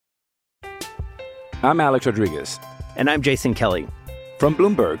I'm Alex Rodriguez. And I'm Jason Kelly. From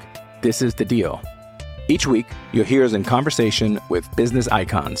Bloomberg, this is The Deal. Each week, you'll hear us in conversation with business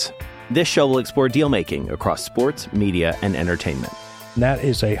icons. This show will explore deal-making across sports, media, and entertainment. That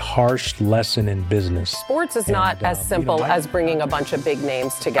is a harsh lesson in business. Sports is not as simple as bringing a bunch of big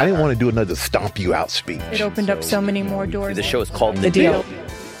names together. I didn't want to do another stomp you out speech. It opened up so many more doors. The show is called The Deal.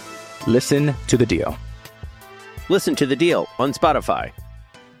 Listen to The Deal. Listen to The Deal on Spotify.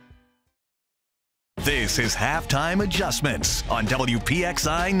 This is Halftime Adjustments on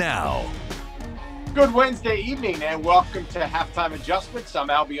WPXI Now. Good Wednesday evening and welcome to Halftime Adjustments. I'm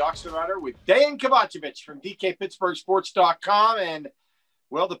Albie Oxenrider with Dejan Kovacevic from DKPittsburghSports.com. And,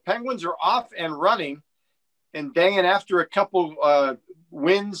 well, the Penguins are off and running. And, Dejan, after a couple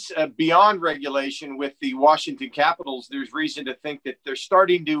wins beyond regulation with the Washington Capitals, there's reason to think that they're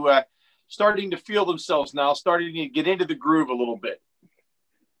starting to feel themselves now, starting to get into the groove a little bit.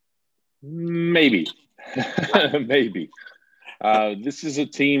 Maybe. Maybe. This is a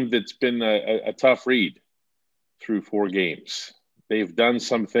team that's been a tough read through 4 games. They've done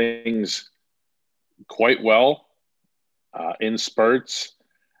some things quite well in spurts.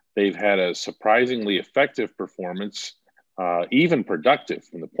 They've had a surprisingly effective performance, even productive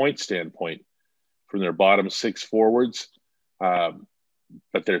from the point standpoint, from their bottom 6 forwards.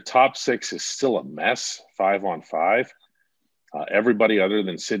 But their top 6 is still a mess, 5-on-5. Everybody other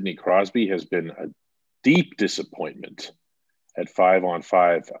than Sidney Crosby has been a deep disappointment at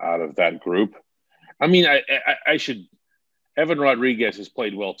 5-on-5 out of that group. I mean, I should – Evan Rodriguez has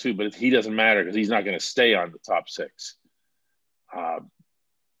played well too, but he doesn't matter because he's not going to stay on the top 6.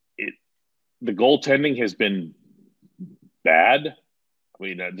 The goaltending has been bad. I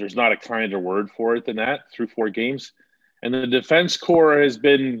mean, there's not a kinder word for it than that through 4 games. And the defense core has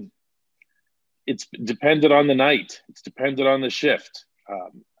been – it's dependent on the night. It's dependent on the shift.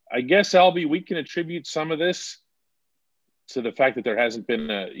 I guess, Albie, we can attribute some of this to the fact that there hasn't been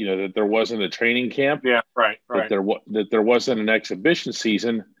that there wasn't a training camp. Yeah, right. That there wasn't an exhibition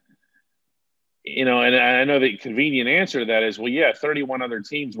season. And I know the convenient answer to that is, well, yeah, 31 other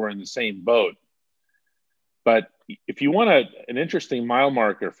teams were in the same boat. But if you want an interesting mile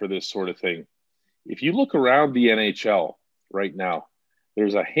marker for this sort of thing, if you look around the NHL right now,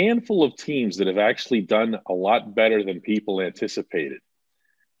 there's a handful of teams that have actually done a lot better than people anticipated.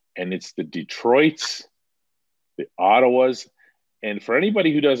 And it's the Detroits, the Ottawas. And for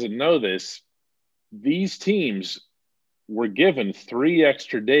anybody who doesn't know this, these teams were given 3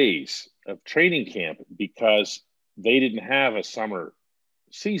 extra days of training camp because they didn't have a summer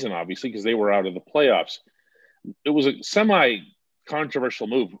season, obviously, because they were out of the playoffs. It was a semi-controversial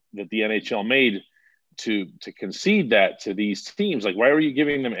move that the NHL made to concede that to these teams. Like, why were you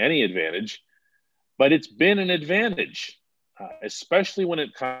giving them any advantage? But it's been an advantage, especially when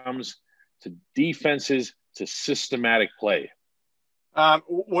it comes to defenses, to systematic play.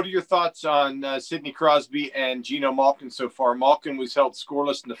 What are your thoughts on Sidney Crosby and Geno Malkin so far? Malkin was held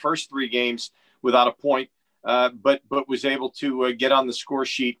scoreless in the first 3 games without a point, but was able to get on the score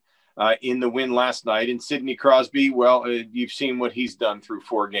sheet in the win last night. And Sidney Crosby, well, you've seen what he's done through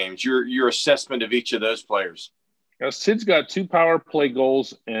 4 games. Your assessment of each of those players. Now, Sid's got 2 power play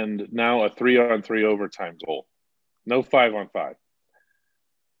goals and now a 3-on-3 overtime goal. No 5-on-5.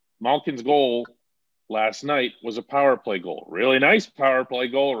 Malkin's goal last night was a power play goal. Really nice power play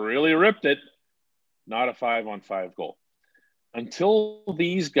goal. Really ripped it. Not a 5-on-5 goal. Until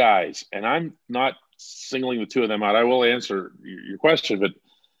these guys, and I'm not singling the 2 of them out, I will answer your question, but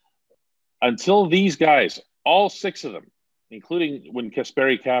until these guys, all 6 of them, including when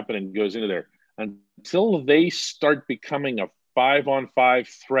Kasperi Kapanen goes into there, until they start becoming a 5-on-5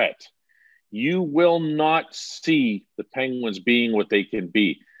 threat, you will not see the Penguins being what they can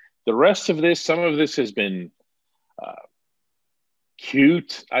be. The rest of this, some of this has been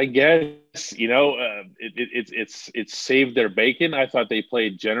cute, I guess. It's saved their bacon. I thought they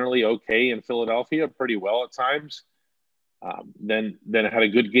played generally okay in Philadelphia, pretty well at times. Then had a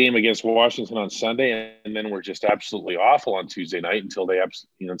good game against Washington on Sunday, and then were just absolutely awful on Tuesday night until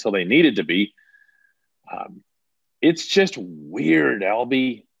they needed to be. It's just weird,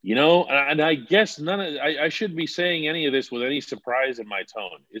 Albie. And I guess I shouldn't be saying any of this with any surprise in my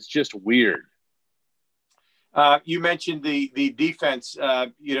tone. It's just weird. You mentioned the defense,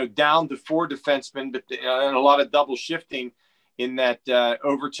 down to 4 defensemen, but and a lot of double shifting in that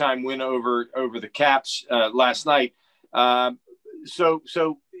overtime win over the Caps last night. So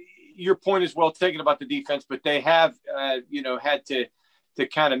your point is well taken about the defense, but they have, had to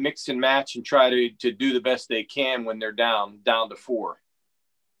kind of mix and match and try to do the best they can when they're down to 4.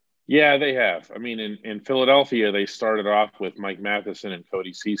 Yeah, they have. I mean, in Philadelphia, they started off with Mike Matheson and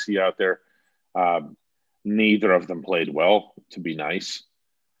Cody Ceci out there. Neither of them played well, to be nice.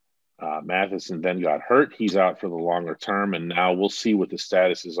 Matheson then got hurt. He's out for the longer term, and now we'll see what the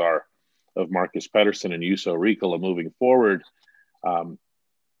statuses are of Marcus Pettersson and Juuso Riikola moving forward.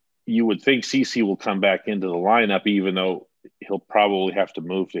 You would think Ceci will come back into the lineup, even though he'll probably have to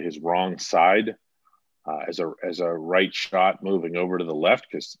move to his wrong side as a right shot moving over to the left,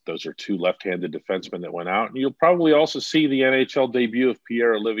 because those are two left-handed defensemen that went out. And you'll probably also see the NHL debut of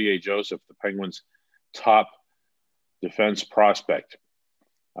Pierre-Olivier Joseph, the Penguins' top defense prospect.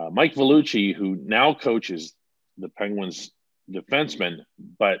 Mike Vellucci, who now coaches the Penguins defensemen,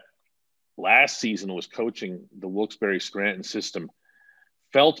 but last season was coaching the Wilkes-Barre Scranton system,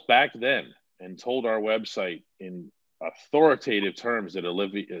 felt back then and told our website in authoritative terms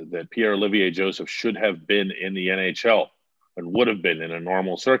that Pierre-Olivier Joseph should have been in the NHL and would have been in a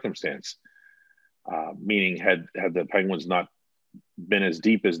normal circumstance, meaning had the Penguins not been as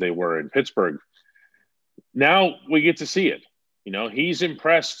deep as they were in Pittsburgh. Now we get to see it. He's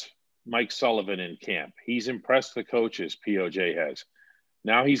impressed Mike Sullivan in camp. He's impressed the coaches, POJ has.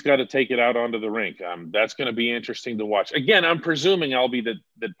 Now he's got to take it out onto the rink. That's going to be interesting to watch. Again, I'm presuming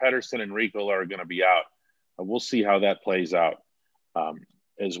that Pettersson and Riikola are going to be out. We'll see how that plays out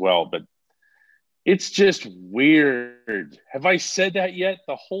as well. But it's just weird. Have I said that yet?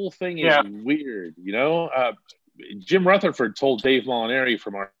 The whole thing is weird. Jim Rutherford told Dave Molinari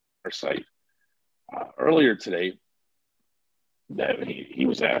from our site earlier today that he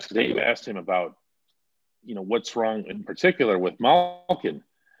was asked, Dave asked him about, what's wrong in particular with Malkin.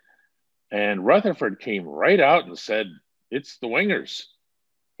 And Rutherford came right out and said, it's the wingers,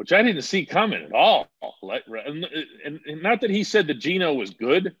 which I didn't see coming at all. And not that he said that Gino was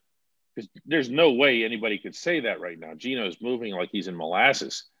good, because there's no way anybody could say that right now. Gino's moving like he's in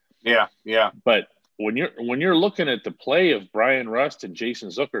molasses. Yeah. But when you're looking at the play of Brian Rust and Jason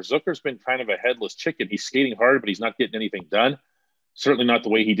Zucker, Zucker's been kind of a headless chicken. He's skating hard, but he's not getting anything done. Certainly not the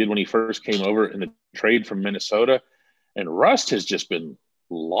way he did when he first came over in the trade from Minnesota. And Rust has just been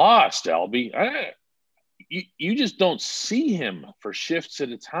lost, Albie. You just don't see him for shifts at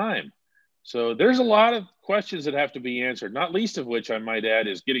a time. So there's a lot of questions that have to be answered, not least of which I might add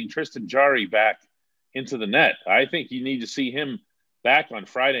is getting Tristan Jarry back into the net. I think you need to see him back on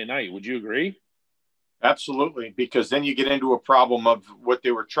Friday night. Would you agree? Absolutely, because then you get into a problem of what they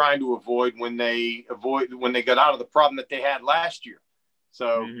were trying to avoid when they got out of the problem that they had last year.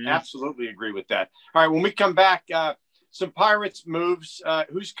 So Absolutely agree with that. All right, when we come back, some Pirates moves.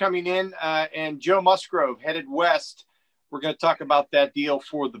 Who's coming in? And Joe Musgrove headed west. We're going to talk about that deal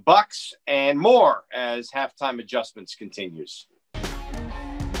for the Bucks and more as Halftime Adjustments continues.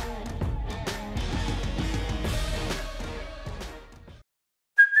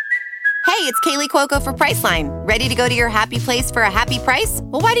 Hey, it's Kaylee Cuoco for Priceline. Ready to go to your happy place for a happy price?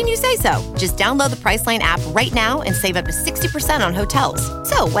 Well, why didn't you say so? Just download the Priceline app right now and save up to 60% on hotels.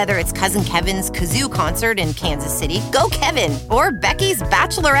 So whether it's Cousin Kevin's Kazoo Concert in Kansas City, go Kevin, or Becky's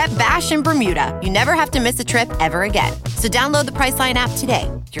Bachelorette Bash in Bermuda, you never have to miss a trip ever again. So download the Priceline app today.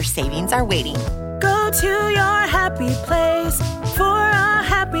 Your savings are waiting. Go to your happy place for a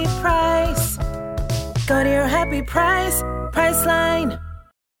happy price. Go to your happy price, Priceline.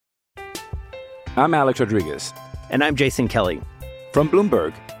 I'm Alex Rodriguez. And I'm Jason Kelly. From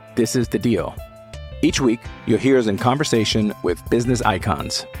Bloomberg, this is The Deal. Each week, you'll hear us in conversation with business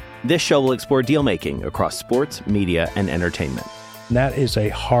icons. This show will explore deal-making across sports, media, and entertainment. That is a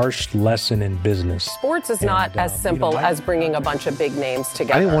harsh lesson in business. Sports is not as simple as bringing a bunch of big names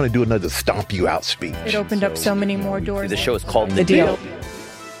together. I didn't want to do another stomp you out speech. It opened up so many more doors. The show is called The Deal.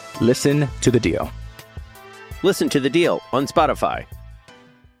 Listen to The Deal. Listen to The Deal on Spotify.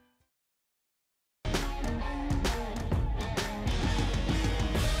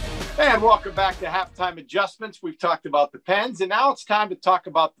 And welcome back to Halftime Adjustments. We've talked about the Pens, and now it's time to talk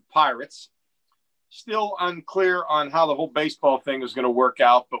about the Pirates. Still unclear on how the whole baseball thing is going to work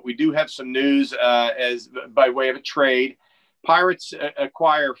out, but we do have some news as by way of a trade. Pirates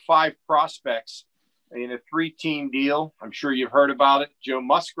acquire 5 prospects in a 3-team deal. I'm sure you've heard about it. Joe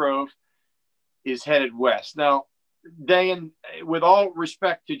Musgrove is headed west. Now, Dan, with all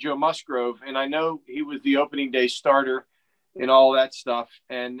respect to Joe Musgrove, and I know he was the opening day starter and all that stuff,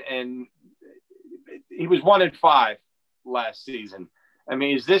 and he was 1-5 last season. I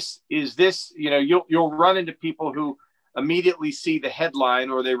mean, is this you'll run into people who immediately see the headline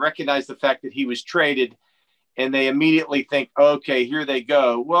or they recognize the fact that he was traded and they immediately think, okay, here they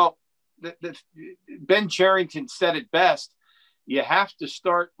go. Well, Ben Cherington said it best. You have to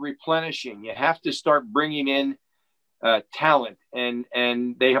start replenishing. You have to start bringing in talent, and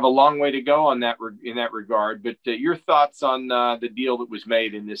they have a long way to go on that in that regard. But your thoughts on the deal that was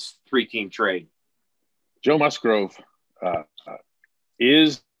made in this 3-team trade? Joe Musgrove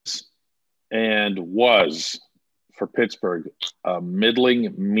is and was for Pittsburgh a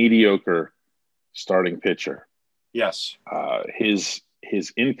middling, mediocre starting pitcher. Yes. His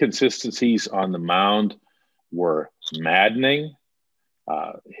inconsistencies on the mound were maddening.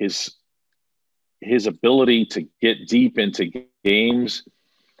 His ability to get deep into games.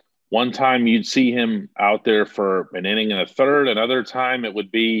 One time you'd see him out there for an inning and a third. Another time it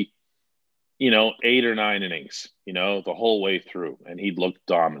would be, 8 or 9 innings, the whole way through. And he'd look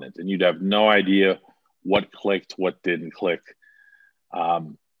dominant. And you'd have no idea what clicked, what didn't click.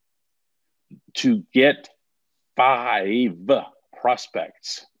 To get 5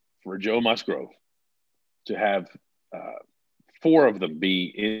 prospects for Joe Musgrove, to have 4 of them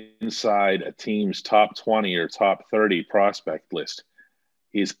be inside a team's top 20 or top 30 prospect list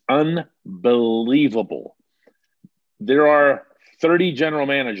is unbelievable. There are 30 general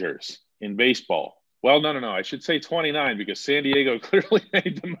managers in baseball. Well, no. I should say 29 because San Diego clearly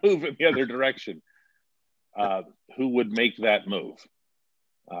made the move in the other direction. Who would make that move?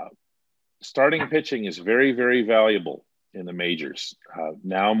 Starting pitching is very, very valuable in the majors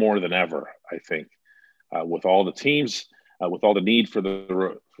now more than ever, I think, with all the teams. With all the need for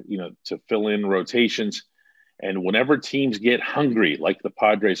to fill in rotations. And whenever teams get hungry, like the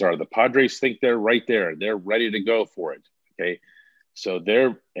Padres are, the Padres think they're right there. They're ready to go for it. Okay. So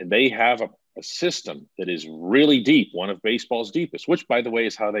they have a system that is really deep, one of baseball's deepest, which by the way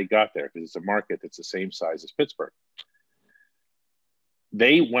is how they got there, because it's a market that's the same size as Pittsburgh.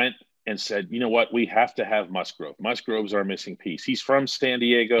 They went and said, you know what, we have to have Musgrove. Musgrove's our missing piece. He's from San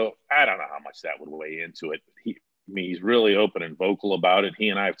Diego. I don't know how much that would weigh into it, but he's really open and vocal about it. He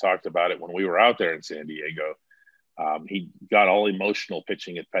and I have talked about it when we were out there in San Diego. He got all emotional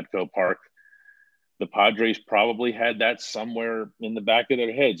pitching at Petco Park. The Padres probably had that somewhere in the back of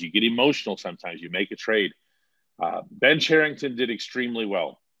their heads. You get emotional sometimes. You make a trade. Ben Cherington did extremely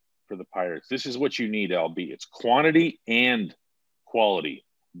well for the Pirates. This is what you need, LB. It's quantity and quality,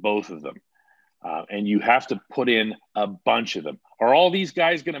 both of them. And you have to put in a bunch of them. Are all these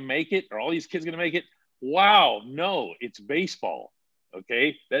guys going to make it? Are all these kids going to make it? Wow, no, it's baseball,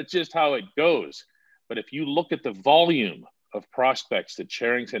 okay? That's just how it goes. But if you look at the volume of prospects that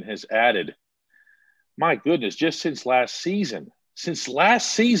Cherington has added, my goodness, just since last season,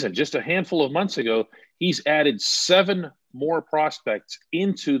 just a handful of months ago, he's added 7 more prospects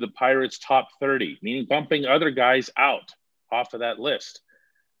into the Pirates' top 30, meaning bumping other guys out off of that list.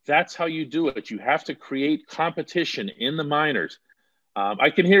 That's how you do it. You have to create competition in the minors. I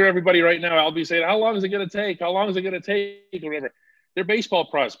can hear everybody right now. I'll be saying, how long is it going to take? How long is it going to take? Or whatever. They're baseball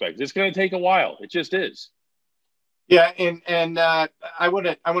prospects. It's going to take a while. It just is. Yeah, and I want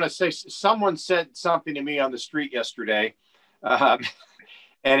to say, someone said something to me on the street yesterday, and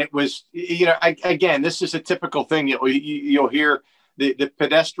it was, again, this is a typical thing. You'll hear the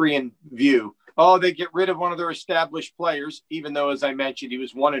pedestrian view. Oh, they get rid of one of their established players, even though, as I mentioned, he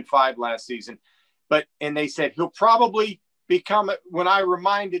was 1-5 last season. And they said he'll probably become, when I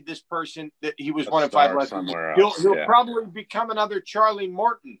reminded this person that he was 1-5 last season, he'll probably become another Charlie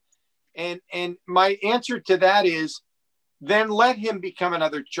Morton. And my answer to that is, then let him become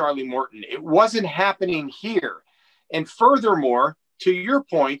another Charlie Morton. It wasn't happening here. And furthermore, to your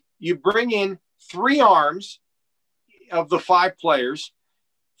point, you bring in 3 arms of the 5 players,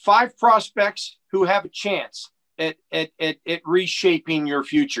 5 prospects who have a chance at reshaping your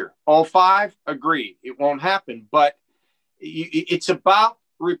future. All 5 agree. It won't happen, but it's about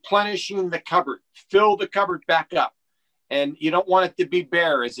replenishing the cupboard, fill the cupboard back up. And you don't want it to be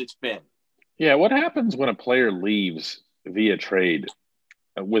bare as it's been. Yeah. What happens when a player leaves via trade,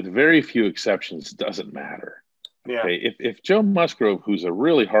 with very few exceptions, doesn't matter. Yeah. Okay? If Joe Musgrove, who's a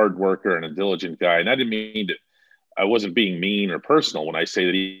really hard worker and a diligent guy, and I didn't mean to, I wasn't being mean or personal when I say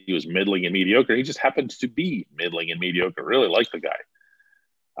that he was middling and mediocre. He just happens to be middling and mediocre. Really like the guy.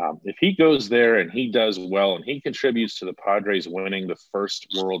 If he goes there and he does well and he contributes to the Padres winning the first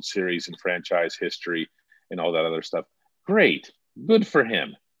World Series in franchise history and all that other stuff, great. Good for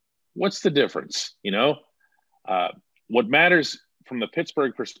him. What's the difference? What matters from the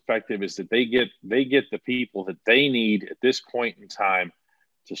Pittsburgh perspective is that they get the people that they need at this point in time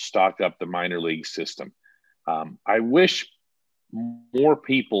to stock up the minor league system. I wish more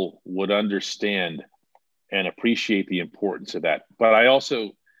people would understand and appreciate the importance of that. But I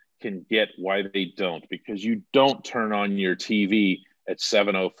also can get why they don't, because you don't turn on your TV at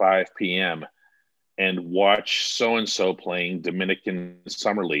 7:05 p.m. and watch so-and-so playing Dominican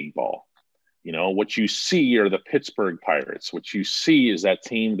Summer League ball. You know, what you see are the Pittsburgh Pirates. What you see is that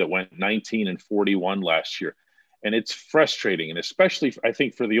team that went 19-41 last year. And it's frustrating, and especially, I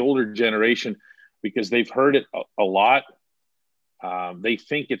think, for the older generation, because they've heard it a lot. They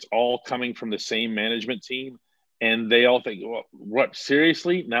think it's all coming from the same management team, and they all think, well, what,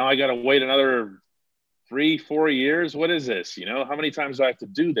 seriously? Now I got to wait another 3-4 years? What is this? You know, how many times do I have to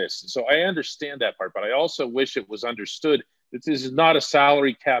do this? So I understand that part, but I also wish it was understood that this is not a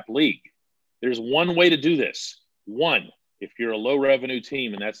salary cap league. There's one way to do this. One, if you're a low revenue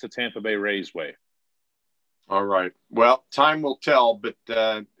team, and that's the Tampa Bay Rays way. All right. Well, time will tell, but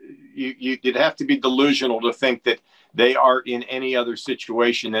you'd have to be delusional to think that they are in any other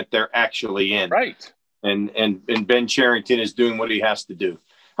situation that they're actually in. Right. And Ben Cherington is doing what he has to do.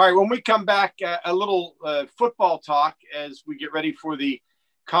 All right. When we come back, a little football talk as we get ready for the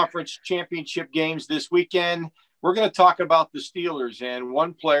conference championship games this weekend. We're going to talk about the Steelers and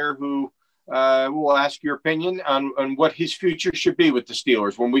one player who will ask your opinion on what his future should be with the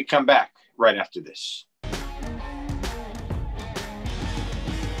Steelers when we come back right after this.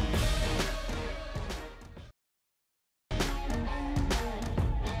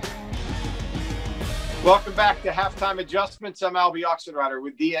 Welcome back to Halftime Adjustments. I'm Albie Oxenrider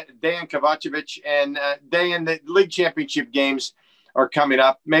with Dan Kovacevic. And Dan, the league championship games are coming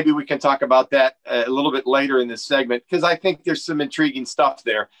up. Maybe we can talk about that a little bit later in this segment because I think there's some intriguing stuff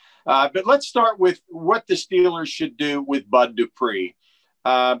there. But let's start with what the Steelers should do with Bud Dupree.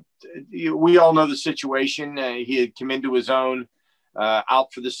 We all know the situation. He had come into his own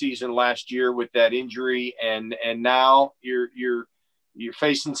out for the season last year with that injury, and now you're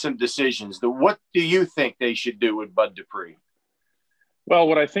facing some decisions. What do you think they should do with Bud Dupree? Well,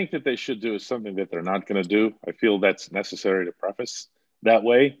 what I think that they should do is something that they're not going to do. I feel that's necessary to preface that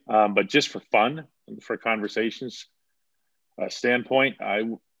way. But just for fun, for conversations standpoint,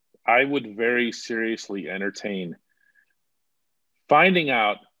 I would very seriously entertain figuring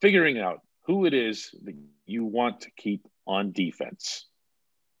out who it is that you want to keep on defense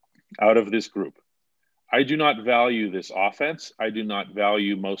out of this group. I do not value this offense. I do not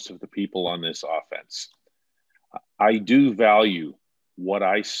value most of the people on this offense. I do value what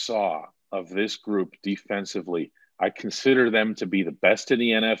I saw of this group defensively. I consider them to be the best in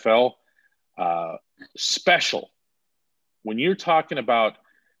the NFL. Special. When you're talking about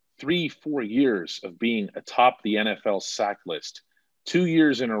 3-4 years of being atop the NFL sack list, 2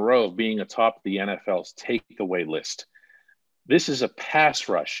 years in a row of being atop the NFL's takeaway list, this is a pass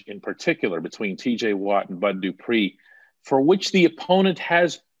rush in particular between TJ Watt and Bud Dupree, for which the opponent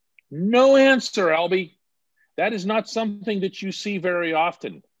has no answer, Albie. That is not something that you see very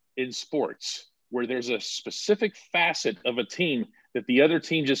often in sports, where there's a specific facet of a team that the other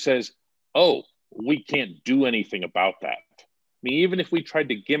team just says, oh, we can't do anything about that. I mean, even if we tried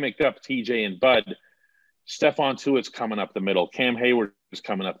to gimmick up TJ and Bud, Stephon Tuitt's coming up the middle. Cam Hayward is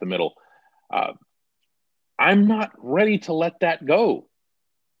coming up the middle. I'm not ready to let that go.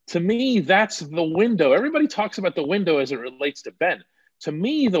 To me, that's the window. Everybody talks about the window as it relates to Ben. To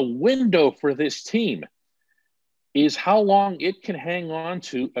me, the window for this team is how long it can hang on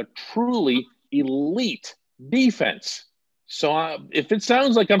to a truly elite defense. So if it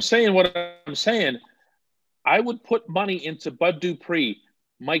sounds like I'm saying what I'm saying, I would put money into Bud Dupree,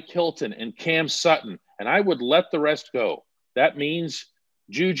 Mike Hilton, and Cam Sutton, and I would let the rest go. That means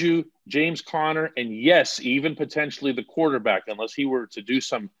Juju, James Conner, and yes, even potentially the quarterback, unless he were to do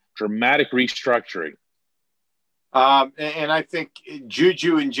some dramatic restructuring. And I think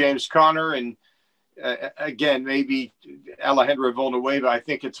Juju and James Conner, and again, maybe Alejandro Villanueva, I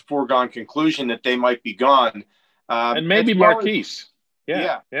think it's a foregone conclusion that they might be gone. And maybe Marquise.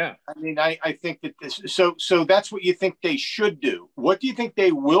 Yeah. I mean, I think that this. So that's what you think they should do. What do you think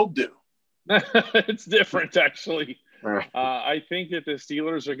they will do? It's different, actually. I think that the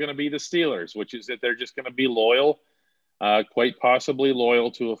Steelers are going to be the Steelers, which is that they're just going to be loyal, quite possibly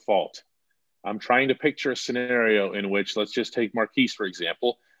loyal to a fault. I'm trying to picture a scenario in which, let's just take Marquise, for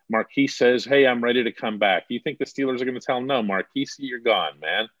example. Marquise says, hey, I'm ready to come back. You think the Steelers are going to tell him, no, Marquise, you're gone,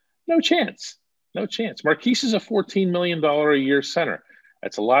 man. No chance. No chance. Marquise is a $14 million a year center.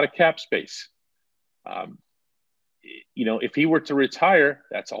 That's a lot of cap space. If he were to retire,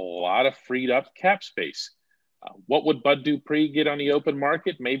 that's a lot of freed up cap space. What would Bud Dupree get on the open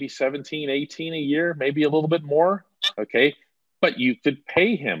market? Maybe 17, 18 a year, maybe a little bit more. Okay. But you could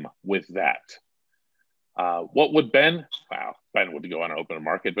pay him with that. What would Ben? Wow, Ben would go on an open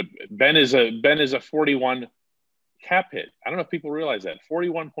market, but Ben is a 41 cap hit. I don't know if people realize that.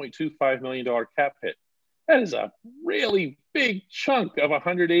 $41.25 million cap hit. That is a really big chunk of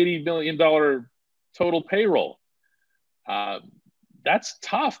 $180 million total payroll. that's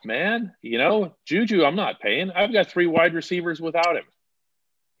tough, man. You know, Juju, I'm not paying. I've got 3 wide receivers without him.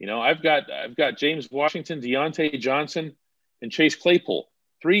 You know, I've got James Washington, Deontay Johnson, and Chase Claypool.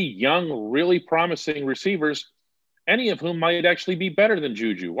 3 young, really promising receivers, any of whom might actually be better than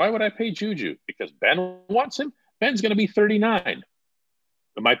Juju. Why would I pay Juju? Because Ben wants him. Ben's going to be 39.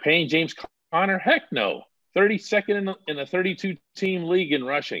 Am I paying James Conner? Heck no. 32nd in a 32-team league in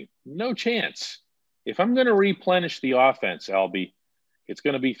rushing. No chance. If I'm going to replenish the offense, Albie, it's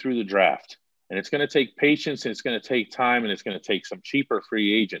going to be through the draft. And it's going to take patience, and it's going to take time, and it's going to take some cheaper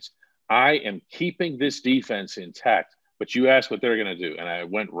free agents. I am keeping this defense intact. But you asked what they're going to do, and I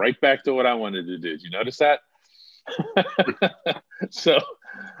went right back to what I wanted to do. Did you notice that? So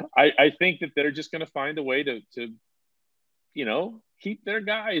I think that they're just going to find a way to, you know, keep their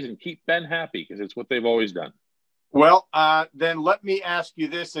guys and keep Ben happy, because it's what they've always done. Well, then let me ask you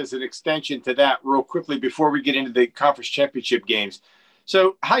this as an extension to that real quickly before we get into the conference championship games.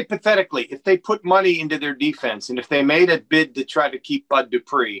 So hypothetically, if they put money into their defense and if they made a bid to try to keep Bud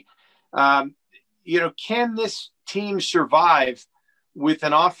Dupree, you know, can this team survive with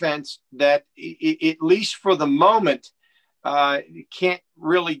an offense that, at least for the moment, can't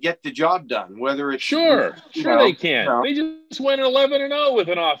really get the job done? Whether it's sure they can. You know. They just went 11-0 with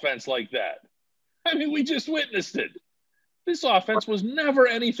an offense like that. I mean, we just witnessed it. This offense was never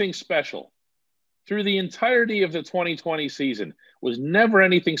anything special through the entirety of the 2020 season. Was never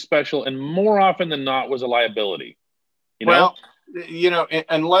anything special, and more often than not was a liability. You know? Well, you know,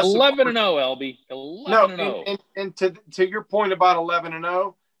 unless 11-0, LB. 11-0. And to your point about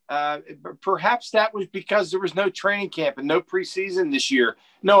 11-0, perhaps that was because there was no training camp and no preseason this year.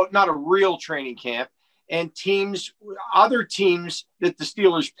 No, not a real training camp. And other teams that the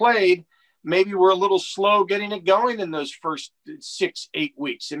Steelers played, maybe were a little slow getting it going in those first 6-8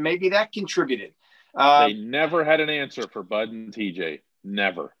 weeks, and maybe that contributed. They never had an answer for Bud and TJ.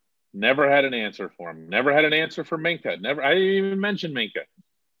 Never had an answer for him. Never had an answer for Minka. I didn't even mention Minka.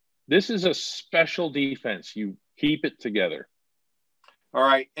 This is a special defense. You keep it together. All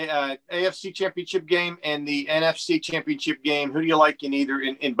right. AFC Championship game and the NFC Championship game. Who do you like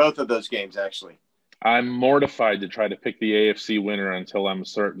in both of those games, actually? I'm mortified to try to pick the AFC winner until I'm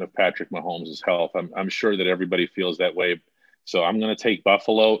certain of Patrick Mahomes' health. I'm sure that everybody feels that way. So I'm going to take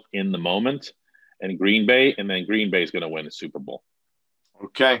Buffalo in the moment and Green Bay, and then Green Bay is going to win the Super Bowl.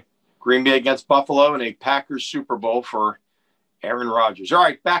 Okay. Green Bay against Buffalo and a Packers Super Bowl for Aaron Rodgers. All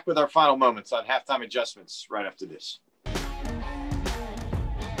right, back with our final moments on Halftime Adjustments right after this.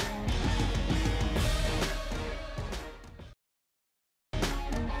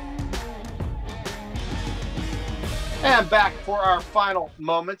 And back for our final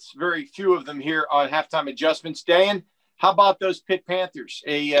moments. Very few of them here on Halftime Adjustments. Dan, how about those Pitt Panthers?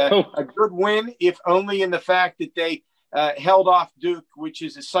 A good win, if only in the fact that they held off Duke, which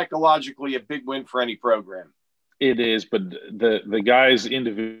is psychologically a big win for any program. It is, but the guys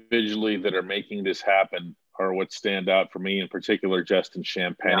individually that are making this happen are what stand out for me, in particular, Justin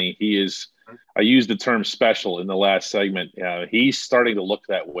Champagnie. Yeah. He is, I used the term special in the last segment. He's starting to look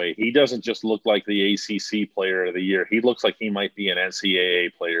that way. He doesn't just look like the ACC player of the year. He looks like he might be an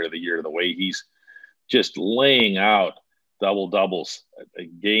NCAA player of the year, the way he's just laying out double-doubles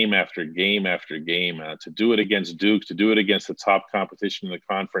game after game after game. To do it against Duke, to do it against the top competition in the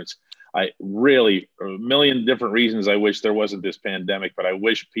conference. I really, a million different reasons I wish there wasn't this pandemic, but I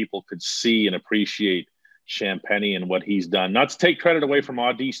wish people could see and appreciate Champagnie and what he's done. Not to take credit away from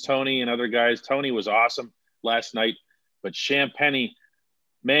Audice Toney and other guys. Toney was awesome last night, but Champagnie,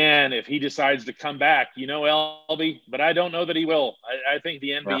 man, if he decides to come back, you know, LB, but I don't know that he will. I think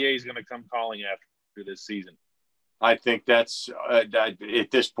the NBA is going to come calling after this season. I think that's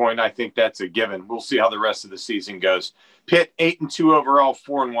at this point, I think that's a given. We'll see how the rest of the season goes. Pitt 8-2 overall,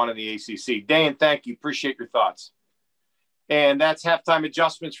 4-1 in the ACC. Dan, thank you. Appreciate your thoughts. And that's Halftime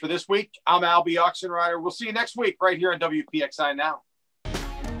Adjustments for this week. I'm Albie Oxenrider. We'll see you next week right here on WPXI Now.